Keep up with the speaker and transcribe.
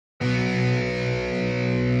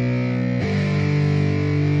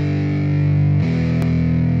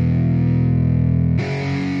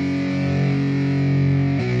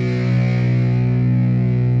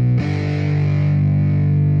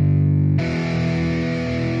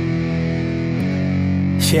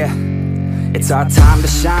Yeah, it's our time to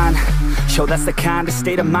shine. Yo, that's the kind of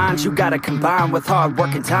state of mind you gotta combine with hard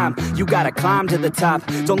work and time. You gotta climb to the top.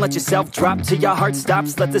 Don't let yourself drop till your heart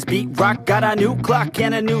stops. Let this beat rock. Got a new clock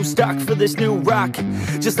and a new stock for this new rock.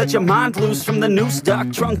 Just let your mind loose from the new stock.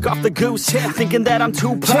 Drunk off the goose, thinking that I'm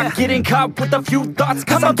too pop. Getting caught with a few thoughts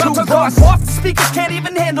cause I'm too lost. Off, the speakers can't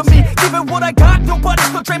even handle me. Giving what I got, nobody's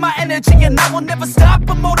gonna drain my energy. And I will never stop,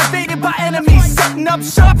 I'm motivated by enemies. Setting up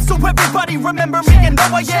shop so everybody remember me. And no,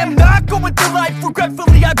 I am not going through life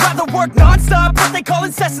regretfully. I'd rather work non-stop, what they call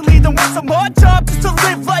incessantly, than want some odd job just to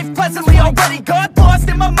live life pleasantly. Already got lost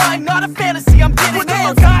in my mind, not a fantasy, I'm getting it.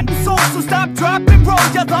 Forgotten soul, so stop, drop, and roll.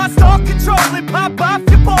 You lost all control and pop off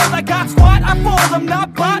your ball. I got squat, I fold, I'm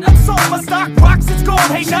not bought, I'm sold. My stock rocks, it's gold.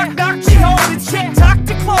 Hey, knock, knock, she home, it's shit, talk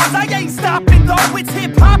to close. I ain't stopping though, it's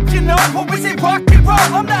hip-hop, you know. Or is it rock and roll?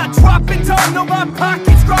 I'm not dropping down, no, my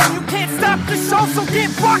pocket's grown. You can't stop the show, so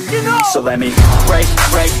get rockin' on. So let me break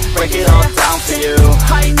it all down for you.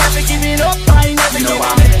 I ain't never giving up, I ain't never giving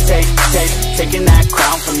up. Taking that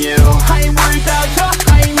crown from you. I ain't worried about you,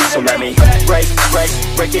 I ain't never. So let me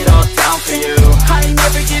break it all down for you. I ain't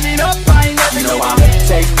never giving up, I ain't never giving up. I'm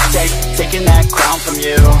taking that crown from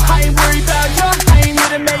you. I ain't worried about you, I ain't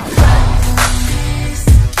here to make plans.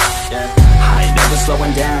 I ain't never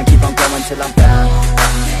slowing down, keep on going till I'm down.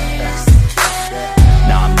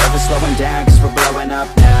 No, I'm never slowing down, cause we're blowing up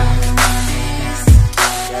now.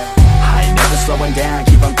 I ain't never slowing down,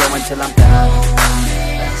 keep on going till I'm down.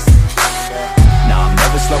 No, I'm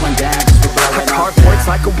never slowing down, cause we're blowing up. Hard words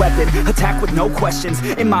like a weapon, attack with no questions.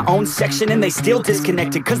 In my own section and they still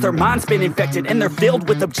disconnected, cause their mind's been infected and they're filled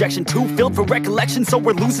with objection. Too filled for recollection, so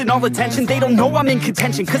we're losing all attention. They don't know I'm in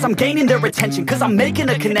contention, cause I'm gaining their attention. Cause I'm making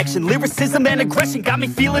a connection, lyricism and aggression got me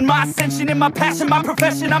feeling my ascension. In my passion, my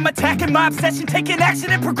profession, I'm attacking my obsession. Taking action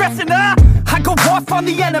and progressing, I go off on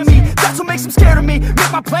the enemy, that's what makes them scared of me.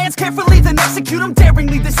 Make my plans carefully, then execute them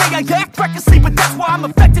daringly. They say I act recklessly, but that's why I'm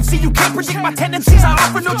effective. See, you can't predict my tendencies, I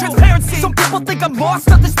offer no transparency. Some people think I'm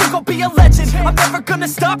lost, others think I'll be a legend. I'm never gonna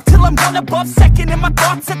stop till I'm one above second. And my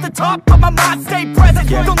thoughts at the top, but my mind stay present.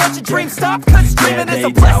 Don't let your dreams stop, cause dreaming is a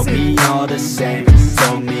blessing. They tell me all the same,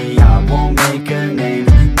 told me I won't make a name.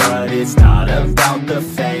 But it's not about the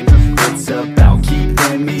fame, it's about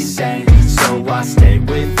keeping me sane. So I stay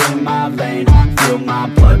within my lane, feel my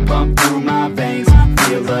blood pump through my veins.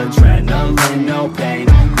 Feel adrenaline, no pain,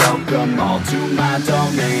 welcome all to my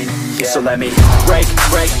domain. So let me break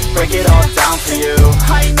it all down for you.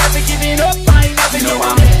 I ain't never giving up, I ain't never giving up.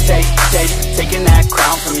 I'm taking that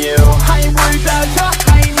crown from you. I ain't worried about you,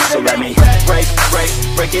 I ain't never. So let me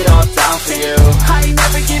break it all down for you. I ain't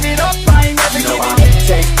never giving up, I ain't never giving up. I'm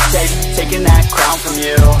taking that crown from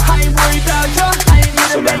you. I ain't worried about you, I ain't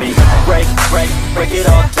never. So let me break it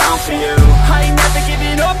all down for you. I ain't never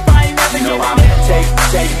giving up, I ain't never giving up. I'm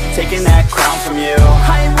taking that crown from you.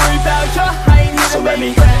 I ain't worried about you, I ain't never. So let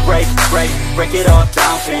me break it all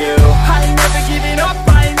down for you. I ain't never giving up,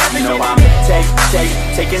 I ain't never giving up. I'm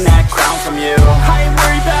taking that crown from you. I ain't